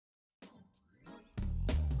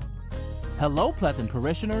Hello, pleasant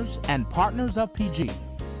parishioners and partners of PG.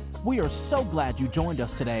 We are so glad you joined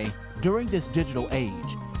us today during this digital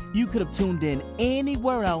age. You could have tuned in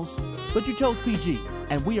anywhere else, but you chose PG,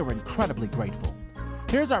 and we are incredibly grateful.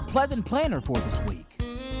 Here's our pleasant planner for this week.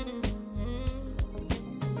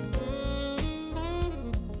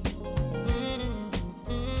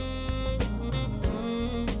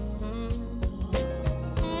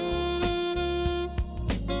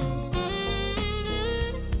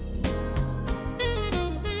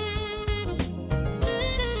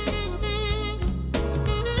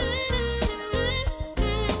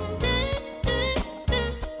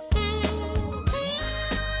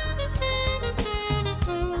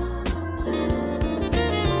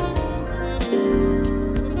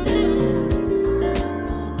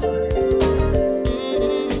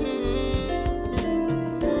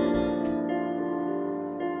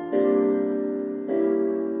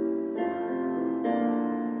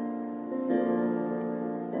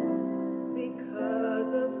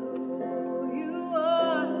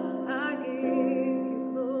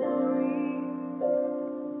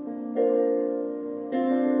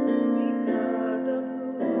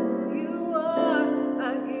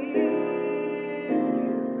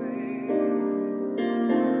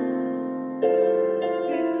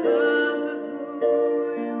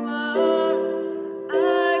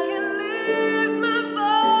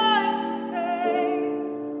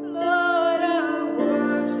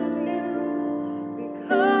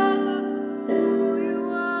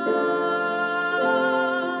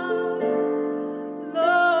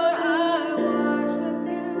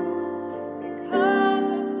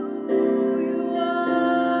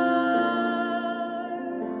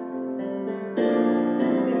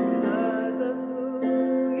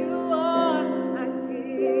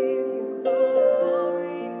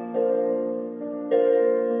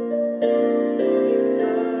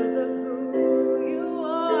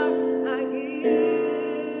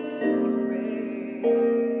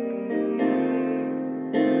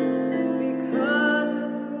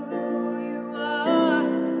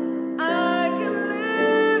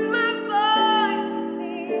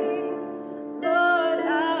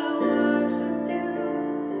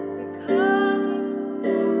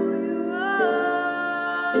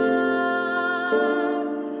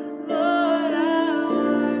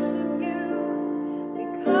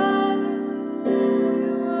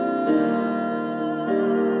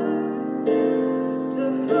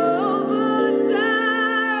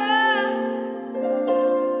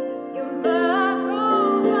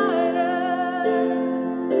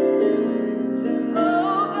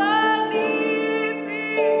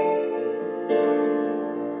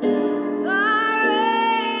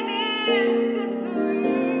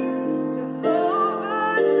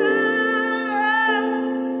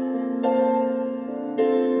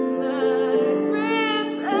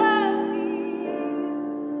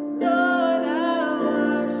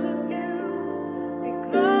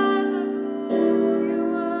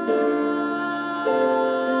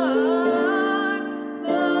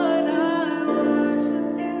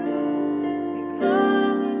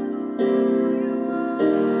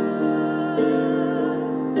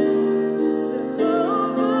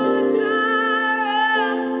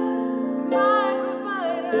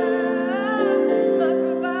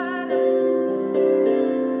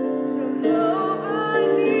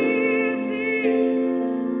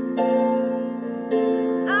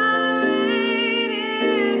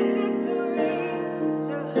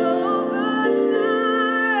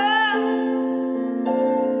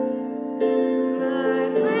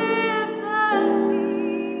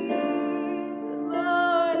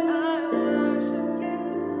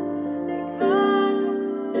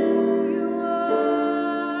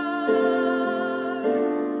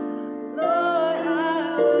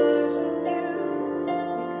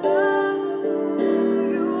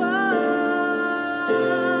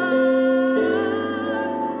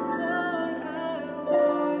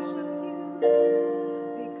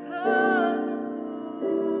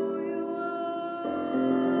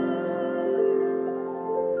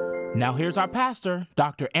 Now here's our pastor,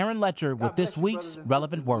 Dr. Aaron Letcher, with this week's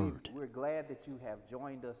relevant word. We're glad that you have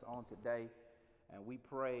joined us on today, and we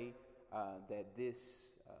pray that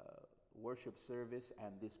this worship service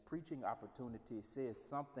and this preaching opportunity says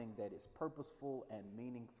something that is purposeful and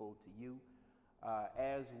meaningful to you.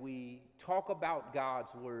 As we talk about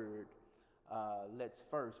God's word, let's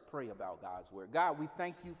first pray about God's word. God, we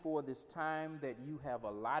thank you for this time that you have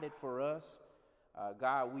allotted for us.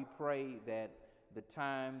 God, we pray that the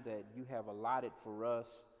time that you have allotted for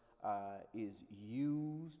us is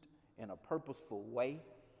used in a purposeful way.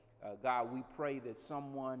 God, we pray that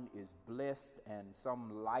someone is blessed and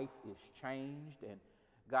some life is changed. And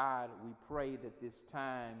God, we pray that this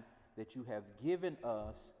time that you have given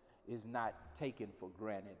us is not taken for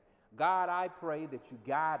granted. God, I pray that you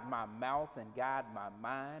guide my mouth and guide my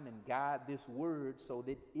mind and guide this word so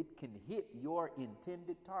that it can hit your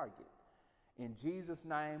intended target. In Jesus'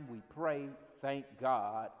 name we pray, thank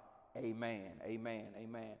God, amen, amen,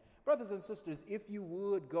 amen. Brothers and sisters, if you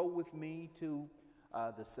would go with me to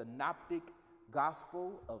the synoptic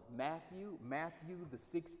gospel of Matthew, the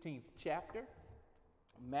 16th chapter.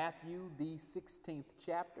 Matthew, the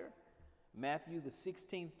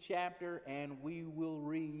 16th chapter, and we will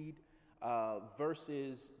read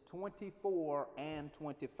verses 24 and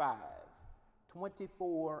 25.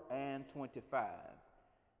 24 and 25.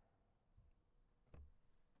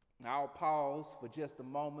 I'll pause for just a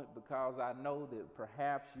moment because I know that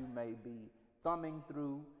perhaps you may be thumbing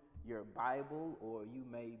through your Bible, or you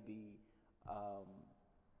may be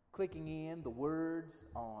clicking in the words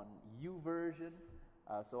on YouVersion.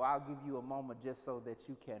 So I'll give you a moment just so that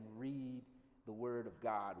you can read the Word of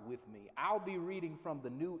God with me. I'll be reading from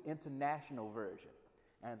the New International Version.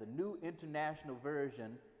 And the New International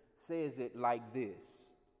Version says it like this.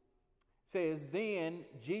 It says, "Then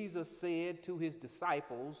Jesus said to his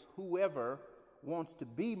disciples, 'Whoever wants to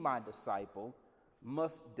be my disciple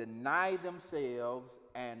must deny themselves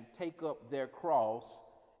and take up their cross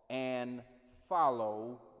and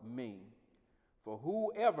follow me. For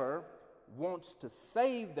whoever wants to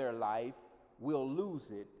save their life will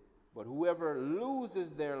lose it, but whoever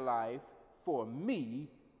loses their life for me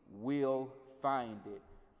will find it.'"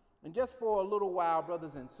 And just for a little while,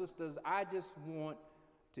 brothers and sisters, I just want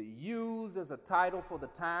to use as a title for the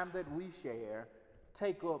time that we share,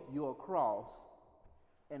 "Take up your cross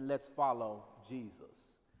and let's follow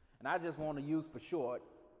Jesus." And I just want to use for short,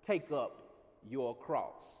 "Take up your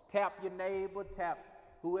cross." Tap your neighbor, tap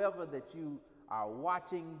whoever that you are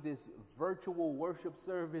watching this virtual worship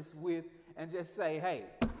service with, and just say, "Hey,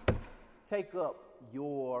 take up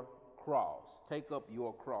your cross. Take up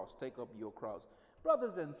your cross. Take up your cross."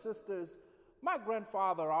 Brothers and sisters, my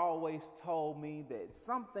grandfather always told me that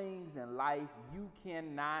some things in life you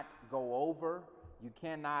cannot go over, you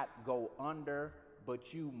cannot go under,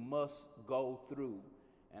 but you must go through.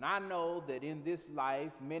 And I know that in this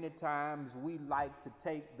life, many times we like to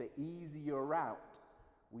take the easier route.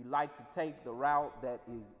 We like to take the route that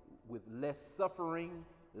is with less suffering,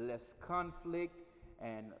 less conflict,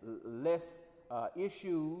 and less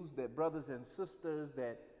issues that brothers and sisters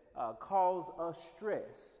that cause us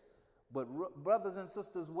stress. But brothers and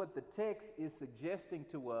sisters, what the text is suggesting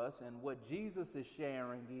to us and what Jesus is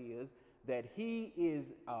sharing is that he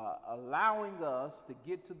is allowing us to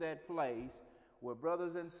get to that place where,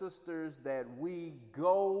 brothers and sisters, that we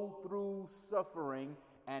go through suffering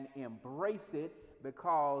and embrace it,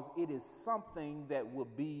 because it is something that will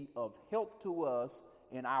be of help to us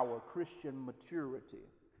in our Christian maturity.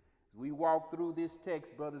 As we walk through this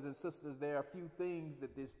text, brothers and sisters, there are a few things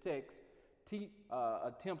that this text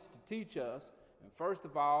attempts to teach us. And first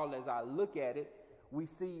of all, as I look at it, we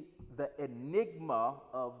see the enigma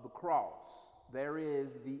of the cross. There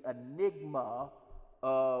is the enigma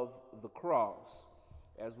of the cross.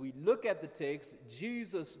 As we look at the text,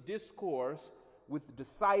 Jesus' discourse with the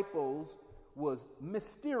disciples was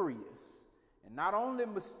mysterious. And not only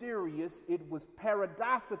mysterious, it was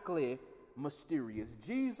paradoxically mysterious.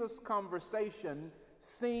 Jesus' conversation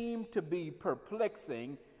seemed to be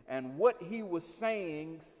perplexing, and what he was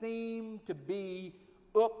saying seemed to be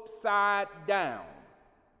upside down.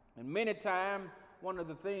 And many times, one of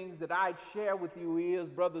the things that I'd share with you is,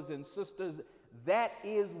 brothers and sisters, that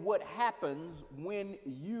is what happens when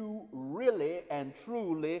you really and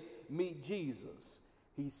truly meet Jesus.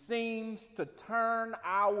 He seems to turn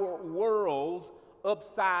our worlds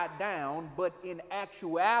upside down, but in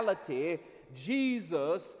actuality,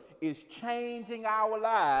 Jesus is changing our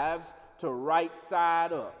lives to right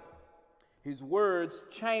side up. His words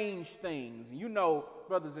change things. You know,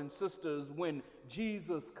 brothers and sisters, when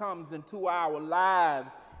Jesus comes into our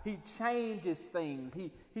lives, he changes things.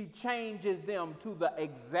 He changes them to the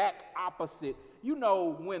exact opposite. You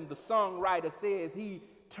know, when the songwriter says he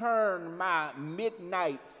turned my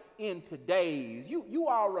midnights into days. You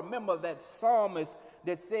all remember that psalmist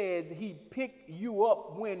that says he picked you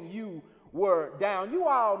up when you were down. You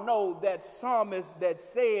all know that psalmist that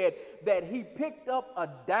said that he picked up a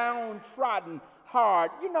downtrodden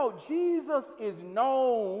heart. You know, Jesus is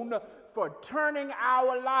known for turning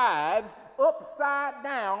our lives upside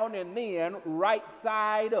down and then right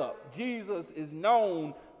side up. Jesus is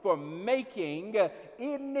known for making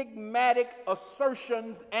enigmatic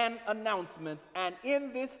assertions and announcements. And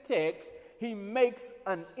in this text, he makes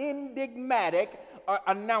an enigmatic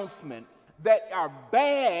announcement that are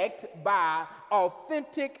backed by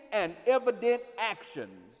authentic and evident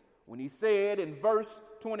actions. When he said in verse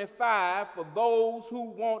 25, for those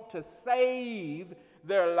who want to save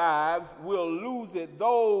their lives will lose it.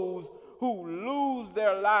 Those who lose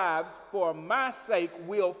their lives for my sake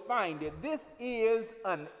will find it. This is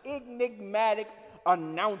an enigmatic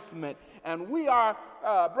announcement. And we are,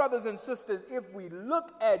 brothers and sisters, if we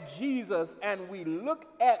look at Jesus and we look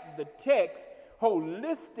at the text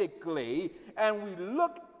holistically and we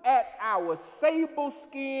look at our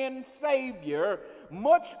sable-skinned Savior,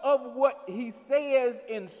 much of what he says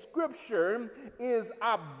in Scripture is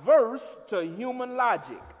adverse to human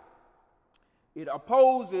logic. It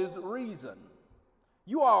opposes reason.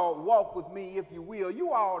 You all walk with me, if you will.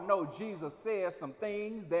 You all know Jesus says some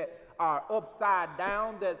things that are upside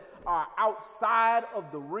down, that are outside of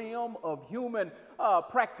the realm of human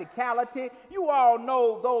practicality. You all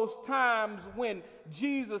know those times when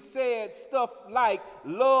Jesus said stuff like,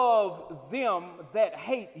 love them that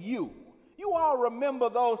hate you. You all remember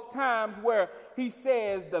those times where he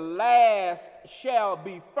says the last shall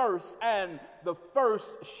be first and the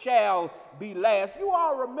first shall be last. You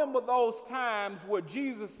all remember those times where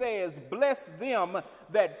Jesus says, bless them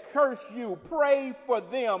that curse you, pray for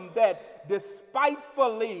them that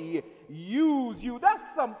despitefully use you. That's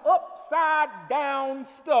some upside down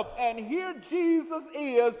stuff. And here Jesus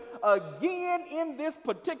is again in this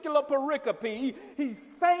particular pericope.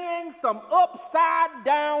 He's saying some upside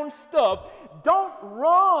down stuff. Don't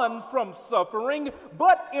run from suffering,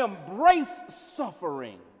 but embrace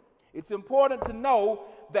suffering. It's important to know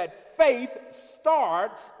that faith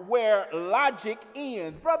starts where logic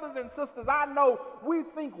ends. Brothers and sisters, I know we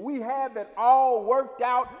think we have it all worked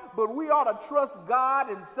out, but we ought to trust God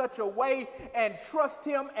in such a way and trust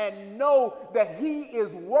him and know that he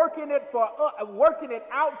is working it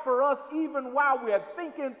out for us even while we're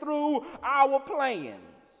thinking through our plans.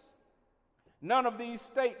 None of these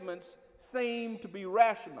statements seem to be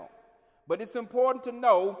rational, but it's important to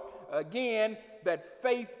know again that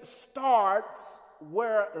faith starts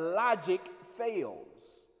where logic fails.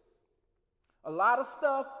 A lot of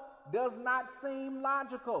stuff does not seem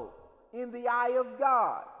logical in the eye of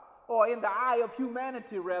God, or in the eye of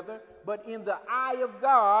humanity rather, but in the eye of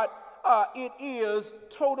God, it is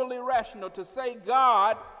totally rational. To say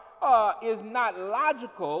God is not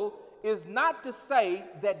logical is not to say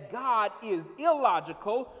that God is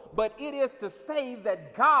illogical, but it is to say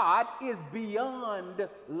that God is beyond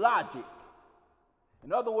logic.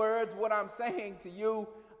 In other words, what I'm saying to you,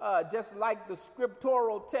 just like the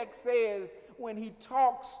scriptural text says, when he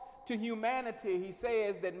talks to humanity, he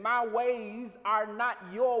says that my ways are not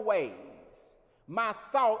your ways. My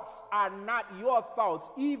thoughts are not your thoughts.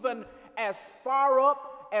 Even as far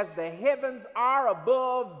up as the heavens are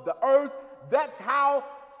above the earth, that's how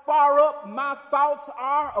far up my thoughts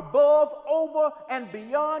are above, over, and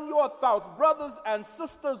beyond your thoughts. Brothers and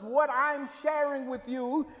sisters, what I'm sharing with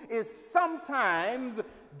you is sometimes the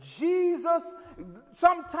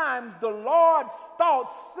Lord's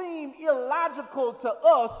thoughts seem illogical to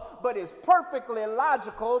us, but is perfectly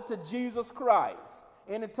logical to Jesus Christ.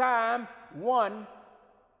 Anytime 1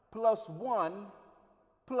 + 1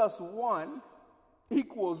 + 1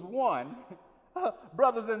 equals 1,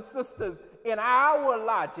 brothers and sisters, in our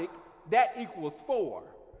logic, that equals 4.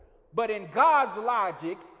 But in God's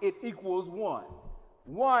logic, it equals 1.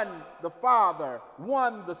 1 the Father,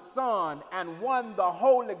 1 the Son, and 1 the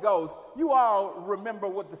Holy Ghost. You all remember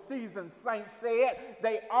what the seasoned saints said.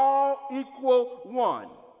 They all equal 1.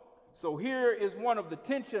 So here is one of the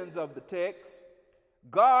tensions of the text.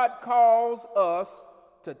 God calls us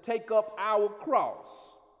to take up our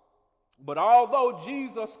cross. But although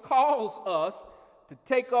Jesus calls us to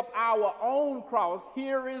take up our own cross,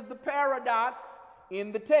 here is the paradox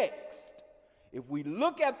in the text. If we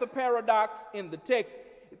look at the paradox in the text,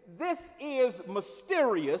 this is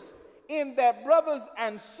mysterious in that, brothers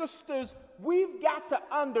and sisters, we've got to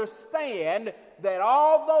understand that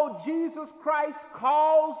although Jesus Christ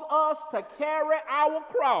calls us to carry our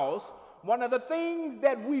cross, one of the things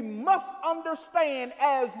that we must understand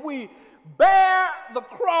as we bear the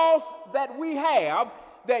cross that we have,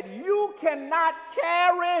 that you cannot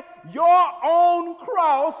carry your own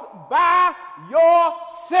cross by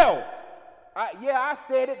yourself. I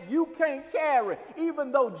said it. You can't carry.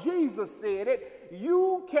 Even though Jesus said it,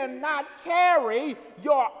 you cannot carry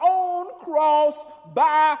your own cross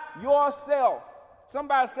by yourself.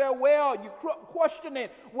 Somebody said, well, you're questioning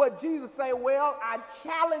what Jesus said. Well, I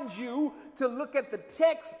challenge you to look at the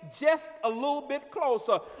text just a little bit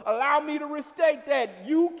closer. Allow me to restate that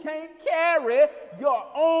you can't carry your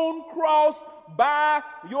own cross by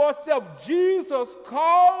yourself. Jesus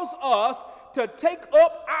calls us to take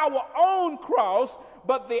up our own cross,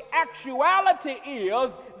 but the actuality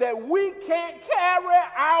is that we can't carry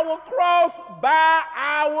our cross by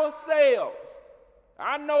ourselves.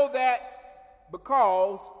 I know that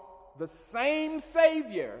because the same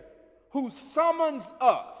Savior who summons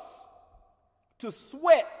us to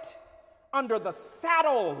sweat under the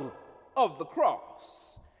saddle of the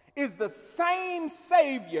cross is the same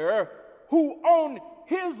Savior who on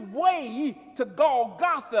his way to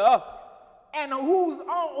Golgotha and who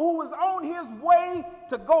was on his way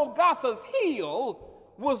to Golgotha's hill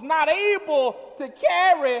was not able to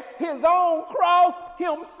carry his own cross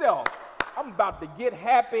himself. I'm about to get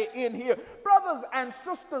happy in here. Brothers and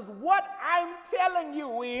sisters, what I'm telling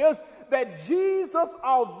you is that Jesus,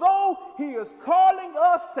 although he is calling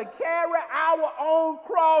us to carry our own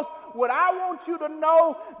cross, what I want you to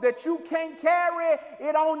know that you can't carry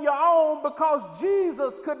it on your own, because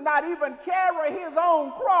Jesus could not even carry his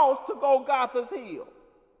own cross to Golgotha's hill.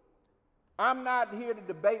 I'm not here to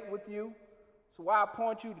debate with you. So I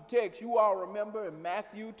point you to text. You all remember in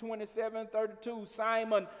Matthew 27:32,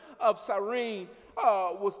 Simon of Cyrene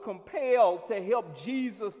was compelled to help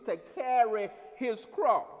Jesus to carry his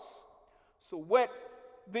cross. So what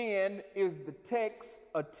then is the text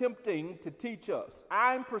attempting to teach us?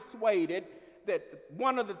 I'm persuaded that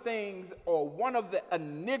one of the things, or one of the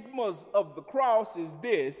enigmas of the cross is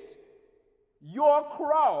this: your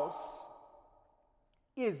cross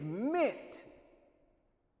is meant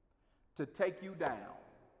to take you down.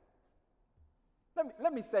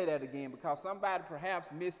 Let me say that again, because somebody perhaps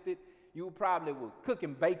missed it. You probably were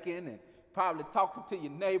cooking bacon and probably talking to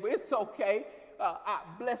your neighbor. It's okay. I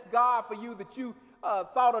bless God for you that you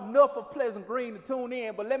thought enough of Pleasant Green to tune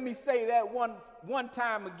in. But let me say that one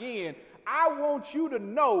time again. I want you to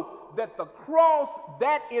know that the cross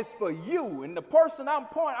that is for you, and the person I'm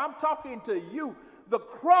talking to you, the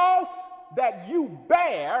cross that you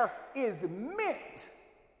bear is meant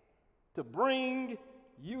to bring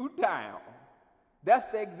you down. That's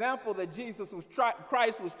the example that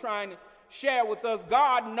Christ was trying to share with us.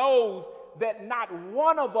 God knows that not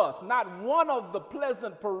one of us, not one of the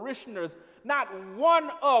pleasant parishioners, not one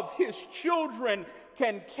of his children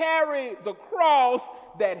can carry the cross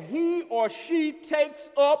that he or she takes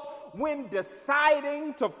up when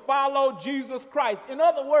deciding to follow Jesus Christ. In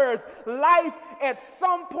other words, life at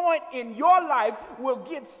some point in your life will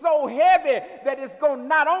get so heavy that it's going to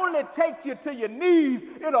not only take you to your knees,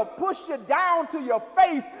 it'll push you down to your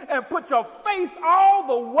face and put your face all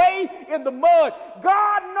the way in the mud.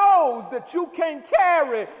 God knows that you can't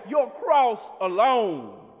carry your cross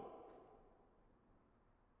alone.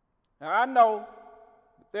 Now, I know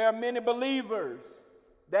there are many believers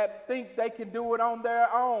that think they can do it on their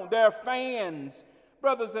own. There are fans,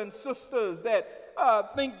 brothers and sisters, that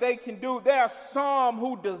think they can do it. There are some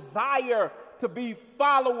who desire to be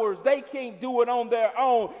followers. They can't do it on their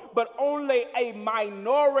own, but only a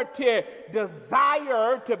minority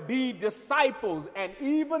desire to be disciples. And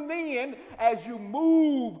even then, as you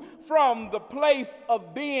move from the place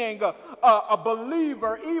of being a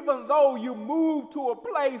believer, even though you move to a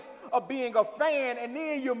place of being a fan, and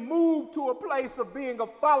then you move to a place of being a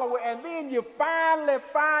follower, and then you finally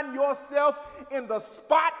find yourself in the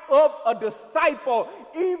spot of a disciple,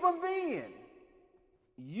 even then,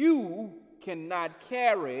 you cannot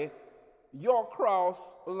carry your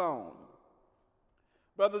cross alone.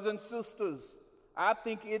 Brothers and sisters, I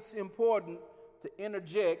think it's important to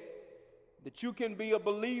interject that you can be a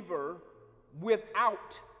believer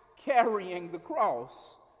without carrying the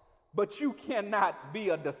cross, but you cannot be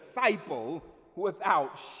a disciple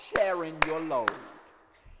without sharing your load.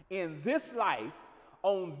 In this life,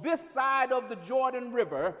 on this side of the Jordan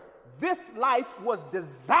River, this life was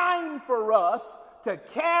designed for us to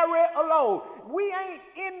carry a load. We ain't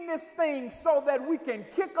in this thing so that we can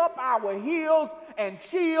kick up our heels and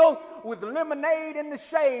chill with lemonade in the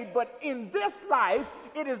shade, but in this life,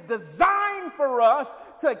 it is designed for us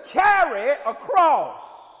to carry a cross.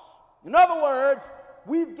 In other words,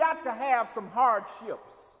 we've got to have some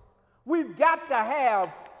hardships. We've got to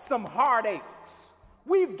have some heartaches.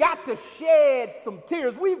 We've got to shed some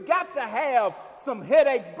tears. We've got to have some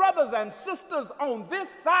headaches. Brothers and sisters, on this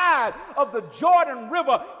side of the Jordan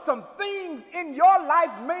River, some things in your life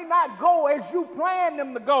may not go as you planned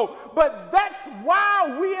them to go. But that's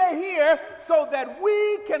why we are here, so that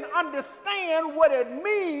we can understand what it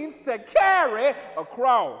means to carry a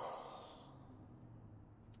cross.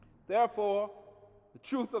 Therefore, the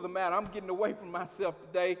truth of the matter, I'm getting away from myself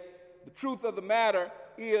today. The truth of the matter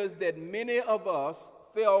is that many of us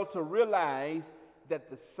fail to realize that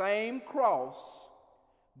the same cross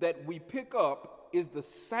that we pick up is the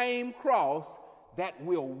same cross that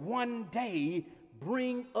will one day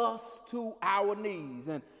bring us to our knees.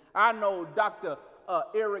 And I know Dr.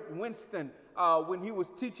 Eric Winston, when he was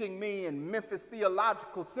teaching me in Memphis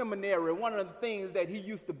Theological Seminary, one of the things that he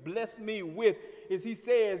used to bless me with is he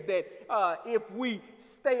says that if we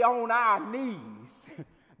stay on our knees,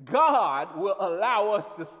 God will allow us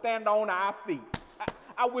to stand on our feet.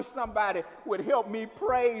 I wish somebody would help me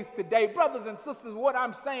praise today. Brothers and sisters, what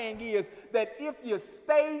I'm saying is that if you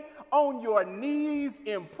stay on your knees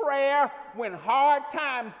in prayer when hard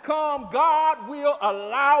times come, God will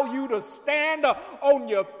allow you to stand on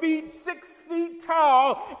your feet 6 feet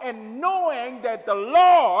tall and knowing that the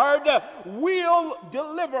Lord will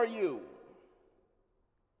deliver you.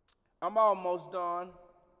 I'm almost done.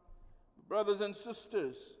 Brothers and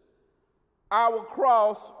sisters, our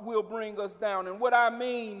cross will bring us down. And what I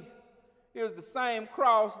mean is the same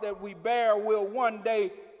cross that we bear will one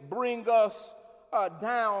day bring us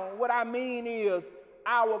down. What I mean is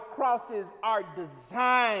our crosses are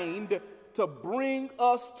designed to bring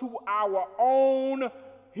us to our own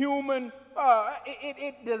human, it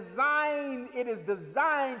is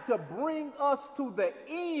designed to bring us to the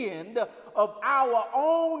end of our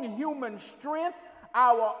own human strength,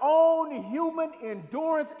 our own human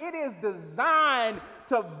endurance. It is designed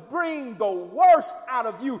to bring the worst out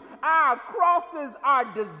of you. Our crosses are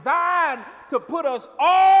designed to put us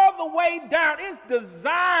all the way down. It's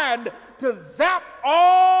designed to zap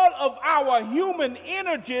all of our human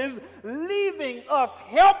energies, leaving us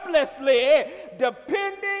helplessly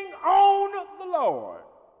depending on the Lord.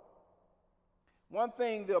 One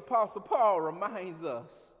thing the Apostle Paul reminds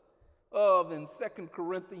us of in 2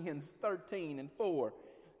 Corinthians 13:4,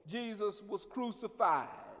 Jesus was crucified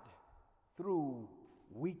through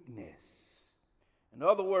weakness. In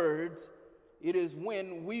other words, it is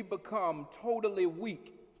when we become totally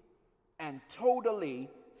weak and totally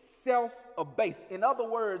self-abased. In other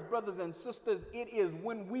words, brothers and sisters, it is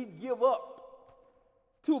when we give up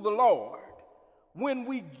to the Lord, when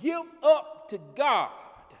we give up to God,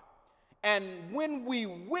 and when we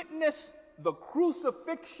witness the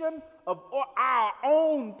crucifixion of our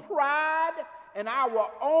own pride and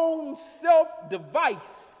our own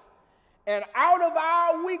self-device. And out of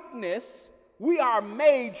our weakness, we are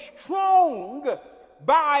made strong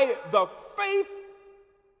by the faith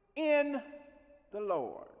in the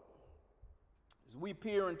Lord. As we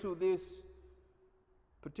peer into this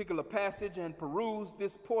particular passage and peruse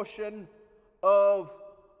this portion of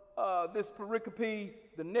this pericope,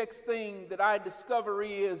 the next thing that I discover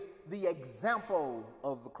is the example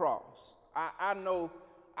of the cross. I know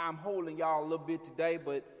I'm holding y'all a little bit today,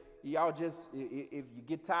 but y'all just, if you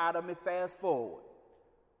get tired of me, fast forward.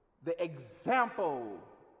 The example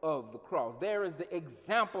of the cross. There is the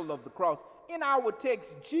example of the cross. In our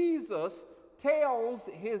text, Jesus tells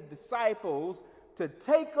his disciples to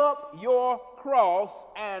take up your cross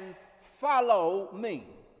and follow me.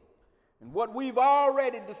 And what we've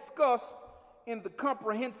already discussed in the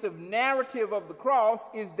comprehensive narrative of the cross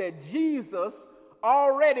is that Jesus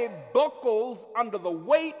already buckles under the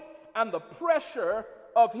weight and the pressure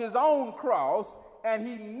of his own cross, and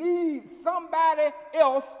he needs somebody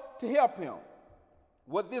else to help him.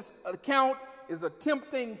 What this account is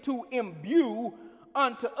attempting to imbue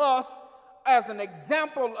unto us as an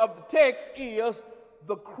example of the text is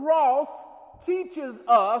the cross teaches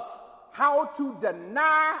us how to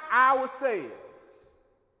deny ourselves.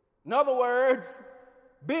 In other words,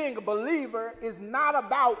 being a believer is not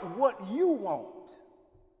about what you want.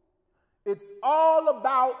 It's all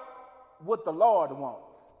about what the Lord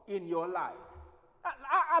wants in your life.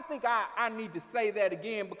 I think I need to say that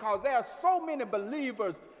again because there are so many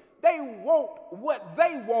believers, they want what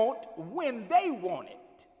they want when they want it.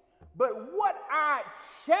 But what I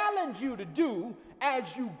challenge you to do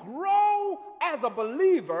as you grow as a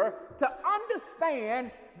believer to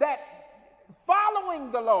understand that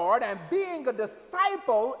following the Lord and being a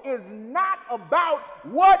disciple is not about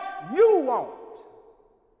what you want.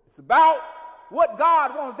 It's about what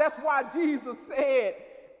God wants. That's why Jesus said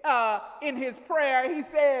in his prayer, he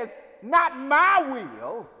says, not my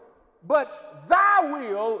will, but thy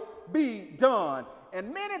will be done.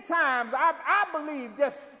 And many times I believe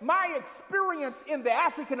just my experience in the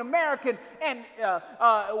African American and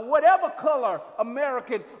whatever color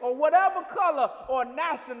American or whatever color or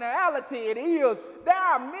nationality it is, there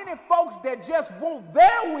are many folks that just want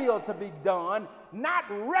their will to be done, not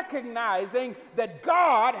recognizing that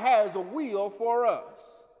God has a will for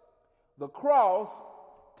us. The cross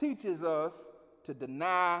teaches us to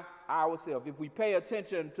deny ourselves. If we pay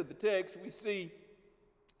attention to the text, we see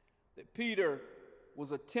that Peter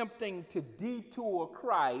was attempting to detour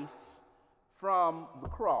Christ from the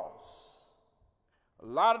cross. A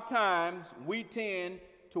lot of times we tend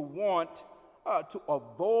to want to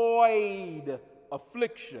avoid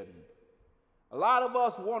affliction. A lot of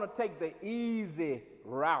us want to take the easy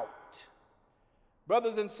route.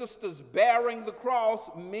 Brothers and sisters, bearing the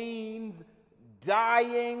cross means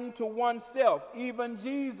dying to oneself. Even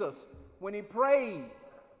Jesus, when he prayed,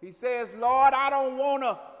 he says, Lord, I don't want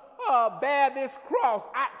to bear this cross.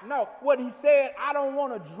 No, what he said, I don't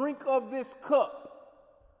want to drink of this cup.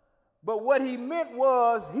 But what he meant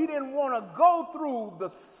was he didn't want to go through the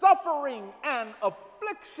suffering and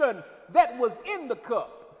affliction that was in the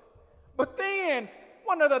cup. But then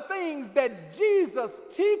one of the things that Jesus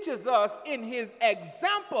teaches us in his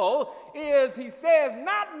example is he says,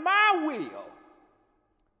 not my will,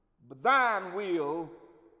 but thine will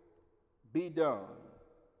be done.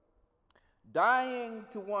 Dying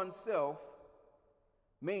to oneself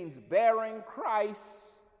means bearing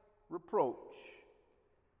Christ's reproach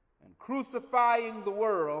and crucifying the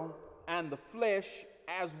world and the flesh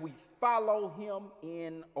as we follow him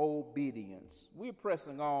in obedience. We're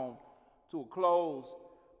pressing on to a close,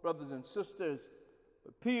 brothers and sisters.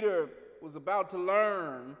 But Peter was about to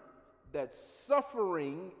learn that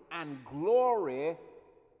suffering and glory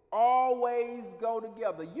always go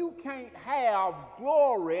together. You can't have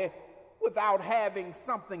glory without having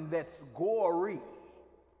something that's gory.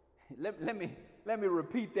 Let me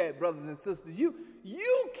repeat that, brothers and sisters.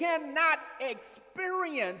 You cannot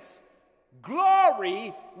experience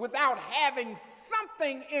glory without having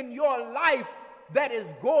something in your life that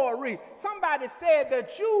is gory. Somebody said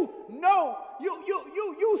that you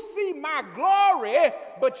see my glory,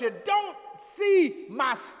 but you don't see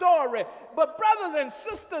my story. But brothers and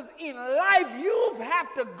sisters, in life, you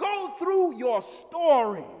have to go through your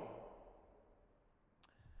story.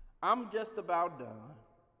 I'm just about done.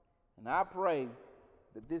 And I pray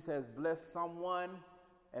that this has blessed someone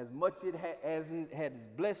as much as it has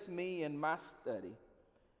blessed me in my study.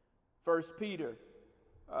 1 Peter,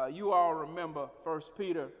 you all remember 1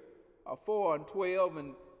 Peter 4 and 12,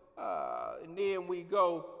 and then we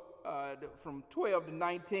go from 12 to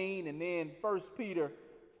 19, and then 1 Peter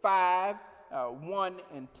 5, 1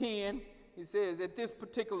 and 10. He says, at this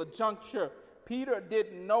particular juncture, Peter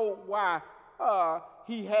didn't know why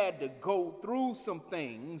he had to go through some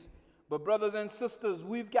things. But brothers and sisters,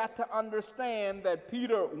 we've got to understand that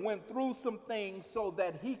Peter went through some things so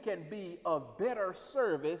that he can be of better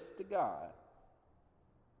service to God.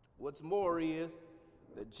 What's more is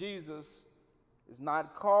that Jesus is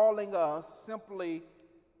not calling us simply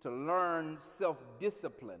to learn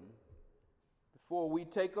self-discipline. Before we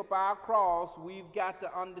take up our cross, we've got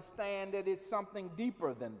to understand that it's something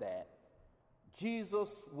deeper than that.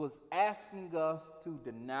 Jesus was asking us to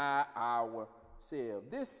deny ourselves.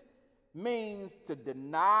 This means to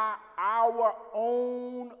deny our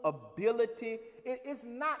own ability. It's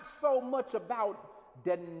not so much about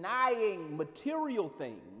denying material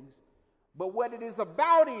things, but what it is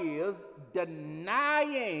about is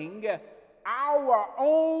denying our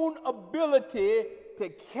own ability to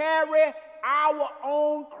carry our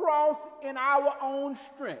own cross in our own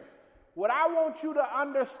strength. What I want you to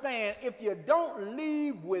understand, if you don't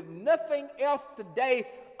leave with nothing else today,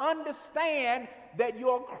 understand that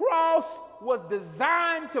your cross was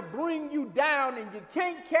designed to bring you down, and you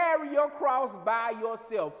can't carry your cross by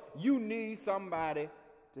yourself. You need somebody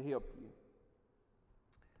to help you.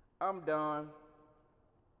 I'm done,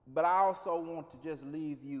 but I also want to just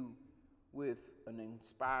leave you with an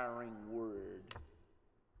inspiring word.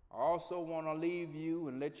 I also want to leave you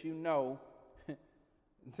and let you know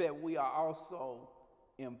that we are also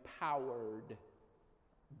empowered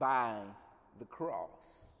by the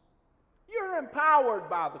cross. You're empowered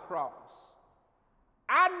by the cross.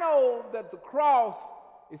 I know that the cross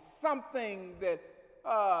is something that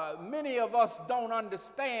many of us don't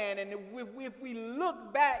understand, and if we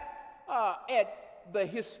look back at the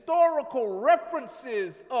historical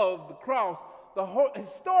references of the cross,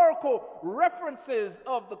 historical references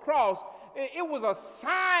of the cross, it was a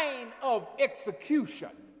sign of execution.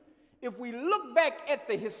 If we look back at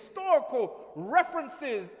the historical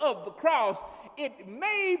references of the cross, it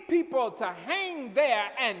made people to hang there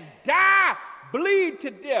and die, bleed to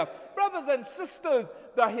death. Brothers and sisters,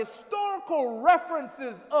 the historical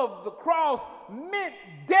references of the cross meant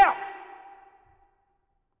death.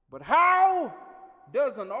 But how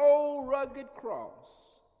does an old rugged cross,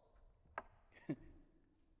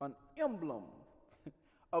 an emblem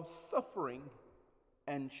of suffering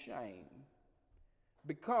and shame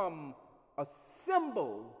become a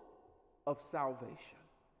symbol of salvation?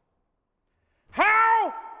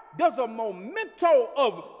 How does a memento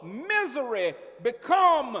of misery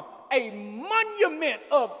become a monument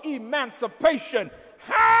of emancipation?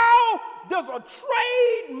 How does a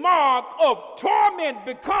trademark of torment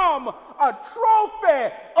become a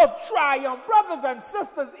trophy of triumph? Brothers and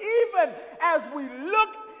sisters, even as we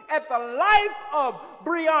look at the life of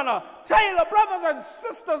Breonna Taylor, brothers and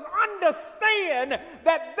sisters, understand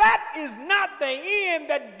that that is not the end,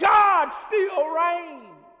 that God still reigns.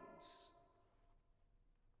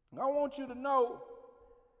 I want you to know,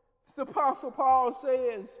 the Apostle Paul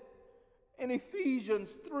says in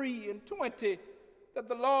Ephesians 3:20 that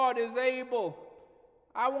the Lord is able.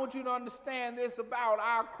 I want you to understand this about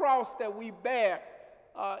our cross that we bear,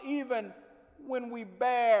 even when we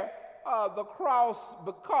bear the cross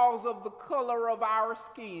because of the color of our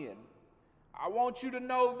skin. I want you to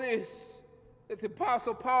know this, that the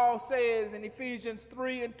Apostle Paul says in Ephesians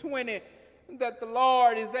 3:20 that the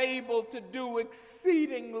Lord is able to do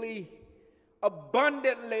exceedingly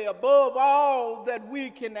abundantly above all that we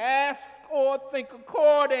can ask or think,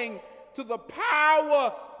 according to the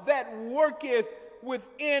power that worketh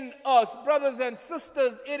within us. Brothers and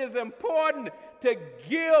sisters, it is important to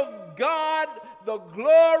give God the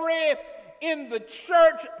glory in the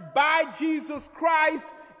church by Jesus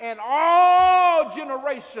Christ in all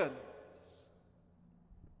generations.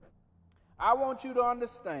 I want you to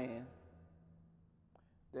understand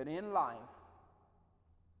that in life,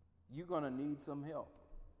 you're going to need some help.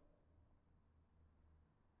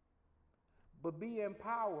 But be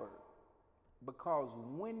empowered, because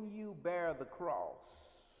when you bear the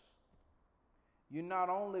cross, you're not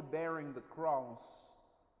only bearing the cross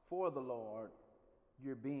for the Lord,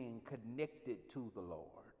 you're being connected to the Lord.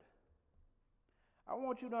 I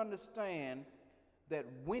want you to understand that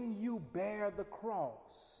when you bear the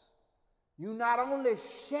cross, you not only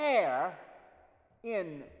share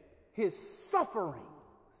in his sufferings,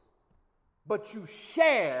 but you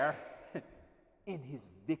share in his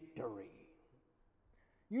victory.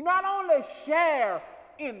 You not only share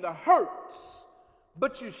in the hurts,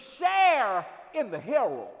 but you share in the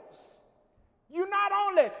heralds. You not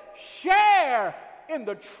only share in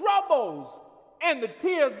the troubles and the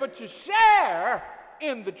tears, but you share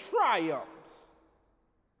in the triumphs.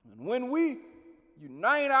 And when we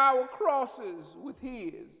unite our crosses with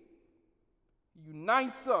his,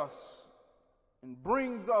 unites us and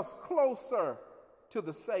brings us closer to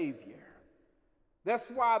the Savior. That's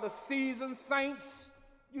why the seasoned saints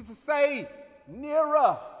used to say,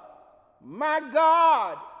 "Nearer, my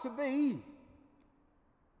God, to thee."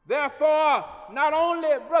 Therefore, not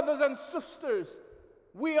only, brothers and sisters,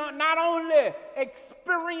 we are not only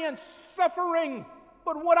experience suffering,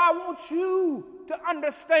 but what I want you to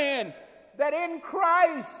understand, that in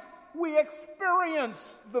Christ we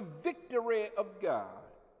experience the victory of God.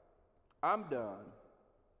 I'm done.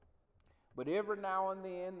 But every now and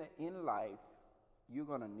then in life, you're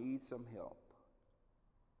going to need some help.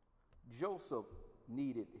 Joseph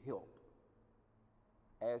needed help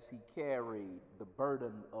as he carried the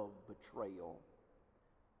burden of betrayal.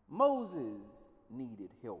 Moses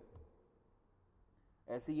needed help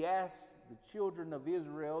as he asked the children of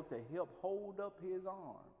Israel to help hold up his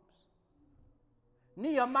arms.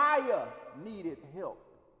 Nehemiah needed help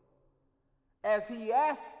as he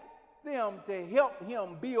asked them to help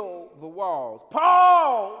him build the walls.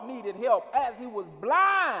 Paul needed help as he was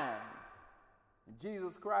blind. And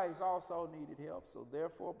Jesus Christ also needed help. So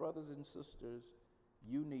therefore, brothers and sisters,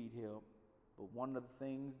 you need help. But one of the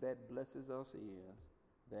things that blesses us is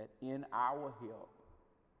that in our help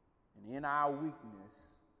and in our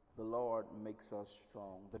weakness, the Lord makes us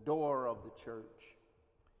strong. The door of the church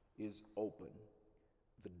is open.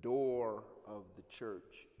 The door of the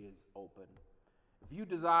church is open. If you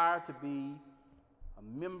desire to be a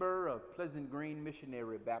member of Pleasant Green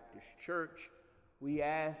Missionary Baptist Church, we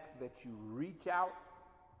ask that you reach out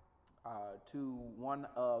to one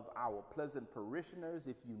of our Pleasant parishioners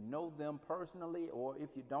if you know them personally, or if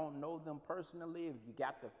you don't know them personally, if you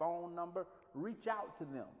got their phone number, reach out to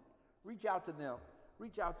them. Reach out to them.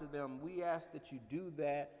 Reach out to them. We ask that you do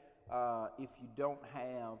that if you don't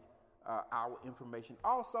have our information.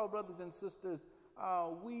 Also, brothers and sisters,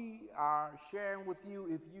 we are sharing with you,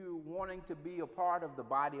 if you're wanting to be a part of the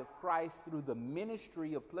body of Christ through the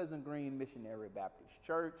ministry of Pleasant Green Missionary Baptist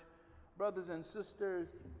Church, brothers and sisters,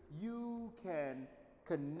 you can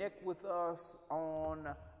connect with us on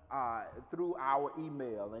through our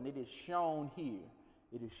email, and it is shown here.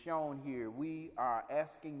 It is shown here. We are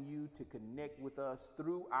asking you to connect with us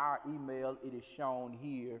through our email. It is shown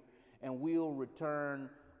here. and we'll return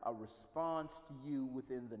a response to you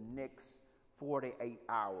within the next 48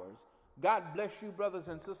 hours. God bless you, brothers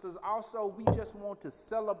and sisters. Also, we just want to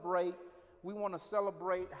celebrate. We want to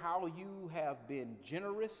celebrate how you have been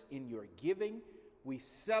generous in your giving. We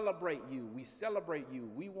celebrate you. We celebrate you.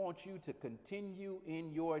 We want you to continue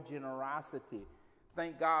in your generosity.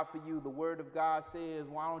 Thank God for you. The word of God says,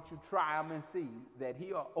 why don't you try him and see that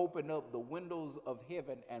he'll open up the windows of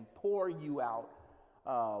heaven and pour you out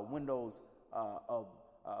windows of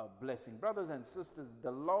blessing. Brothers and sisters,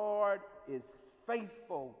 the Lord is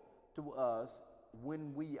faithful to us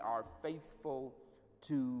when we are faithful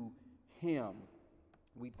to him.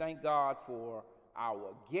 We thank God for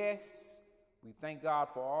our guests. We thank God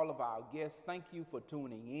for all of our guests. Thank you for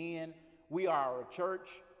tuning in. We are a church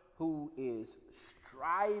who is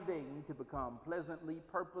striving to become pleasantly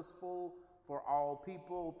purposeful for all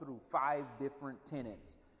people through 5 different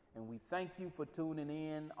tenets. And we thank you for tuning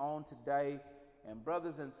in on today. And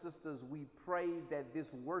brothers and sisters, we pray that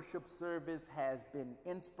this worship service has been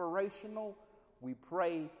inspirational. We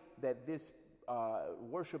pray that this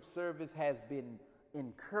worship service has been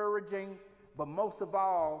encouraging. But most of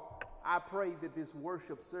all, I pray that this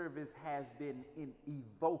worship service has been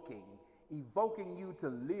evoking you to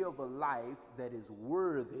live a life that is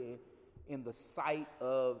worthy in the sight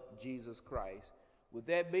of Jesus Christ. With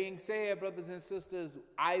that being said, brothers and sisters,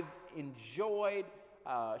 I've enjoyed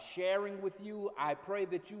sharing with you. I pray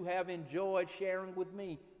that you have enjoyed sharing with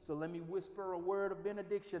me. So let me whisper a word of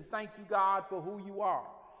benediction. Thank you, God, for who you are.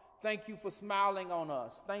 Thank you for smiling on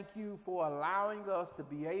us. Thank you for allowing us to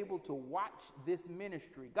be able to watch this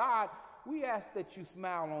ministry. God, we ask that you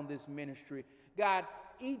smile on this ministry. God,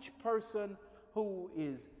 each person who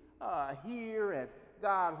is here and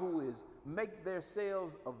God, who is make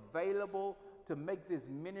themselves available to make this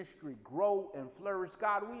ministry grow and flourish.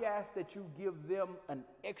 God, we ask that you give them an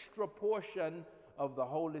extra portion of the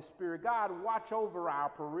Holy Spirit. God, watch over our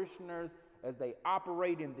parishioners as they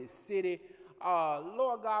operate in this city.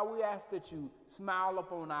 Lord God, we ask that you smile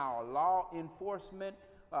upon our law enforcement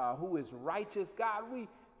who is righteous. God, we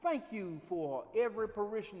thank you for every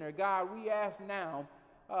parishioner. God, we ask now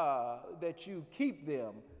that you keep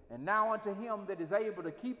them. And now unto him that is able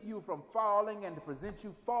to keep you from falling and to present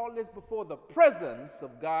you faultless before the presence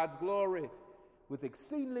of God's glory with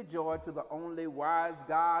exceedingly joy, to the only wise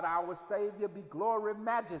God, our Savior, be glory,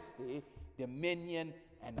 majesty, dominion,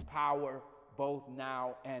 and power, both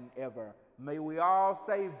now and ever. May we all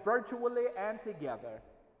say virtually and together,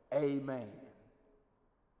 amen.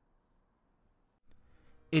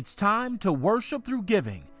 It's time to worship through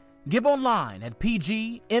giving. Give online at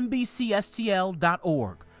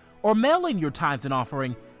pgmbcstl.org or mail in your tithes and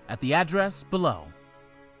offering at the address below.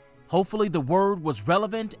 Hopefully the word was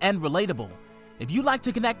relevant and relatable. If you'd like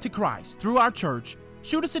to connect to Christ through our church,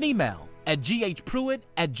 shoot us an email at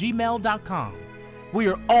ghpruitt@gmail.com. We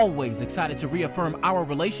are always excited to reaffirm our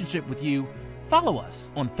relationship with you. Follow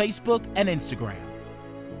us on Facebook and Instagram.